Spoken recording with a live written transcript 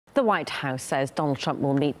The White House says Donald Trump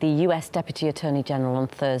will meet the US Deputy Attorney General on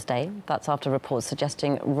Thursday. That's after reports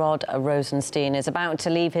suggesting Rod Rosenstein is about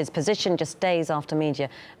to leave his position just days after media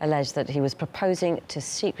alleged that he was proposing to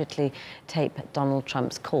secretly tape Donald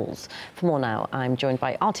Trump's calls. For more now, I'm joined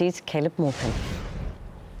by RT's Caleb Maupin.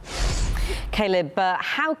 Caleb,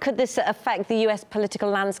 how could this affect the US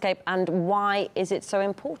political landscape and why is it so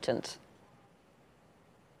important?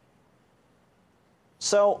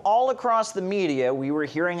 So all across the media, we were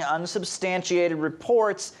hearing unsubstantiated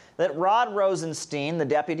reports that Rod Rosenstein, the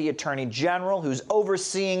Deputy Attorney General, who's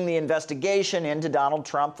overseeing the investigation into Donald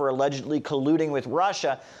Trump for allegedly colluding with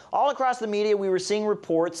Russia, all across the media, we were seeing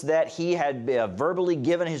reports that he had verbally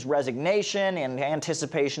given his resignation in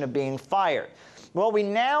anticipation of being fired. Well, we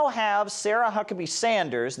now have Sarah Huckabee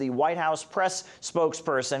Sanders, the White House press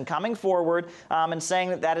spokesperson, coming forward and saying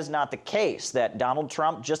that that is not the case, that Donald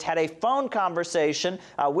Trump just had a phone conversation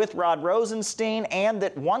with Rod Rosenstein, and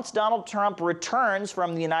that once Donald Trump returns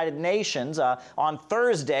from the United Nations on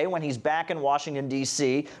Thursday, when he's back in Washington,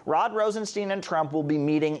 D.C., Rod Rosenstein and Trump will be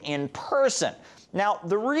meeting in person. Now,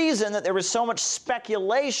 the reason that there was so much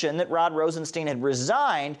speculation that Rod Rosenstein had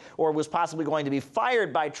resigned or was possibly going to be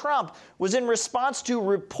fired by Trump was in response to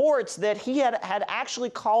reports that he had actually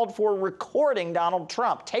called for recording Donald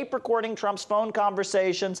Trump, tape recording Trump's phone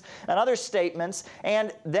conversations and other statements,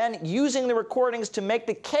 and then using the recordings to make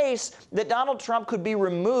the case that Donald Trump could be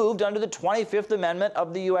removed under the 25th Amendment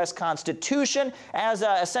of the U.S. Constitution as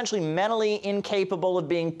essentially mentally incapable of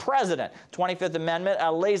being president. 25th Amendment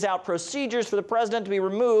lays out procedures for the president to be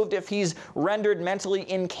removed if he's rendered mentally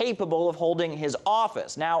incapable of holding his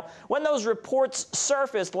office. Now, when those reports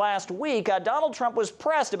surfaced last week, Donald Trump was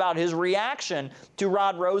pressed about his reaction to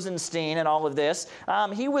Rod Rosenstein and all of this.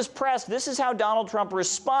 He was pressed. This is how Donald Trump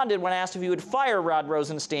responded when asked if he would fire Rod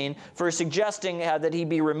Rosenstein for suggesting that he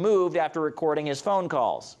be removed after recording his phone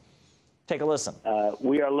calls. Take a listen.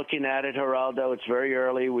 We are looking at it, Geraldo. It's very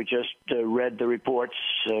early. We just read the reports,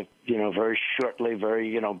 very shortly,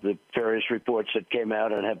 the various reports that came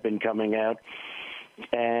out and have been coming out.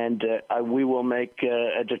 And we will make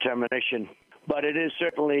a determination. But it is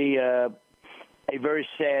certainly a very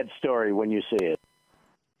sad story when you see it.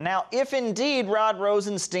 Now, if indeed Rod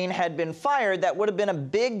Rosenstein had been fired, that would have been a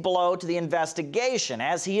big blow to the investigation,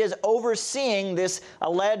 as he is overseeing this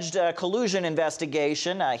alleged collusion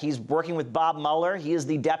investigation. He's working with Bob Mueller. He is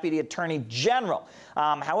the Deputy Attorney General.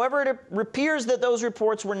 However, it appears that those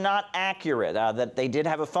reports were not accurate, that they did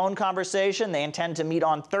have a phone conversation. They intend to meet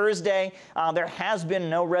on Thursday. There has been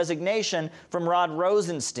no resignation from Rod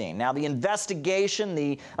Rosenstein. Now, the investigation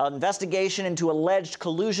into alleged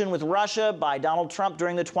collusion with Russia by Donald Trump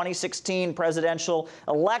during the 2016 presidential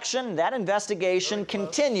election, that investigation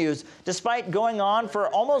continues despite going on for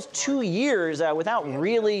almost 2 years without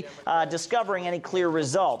really discovering any clear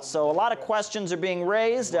results. So a lot of questions are being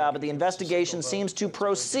raised, but the investigation seems to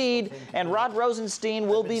proceed, and Rod Rosenstein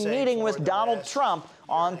will be meeting with Donald Trump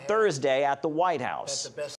on Thursday at the White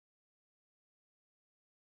House.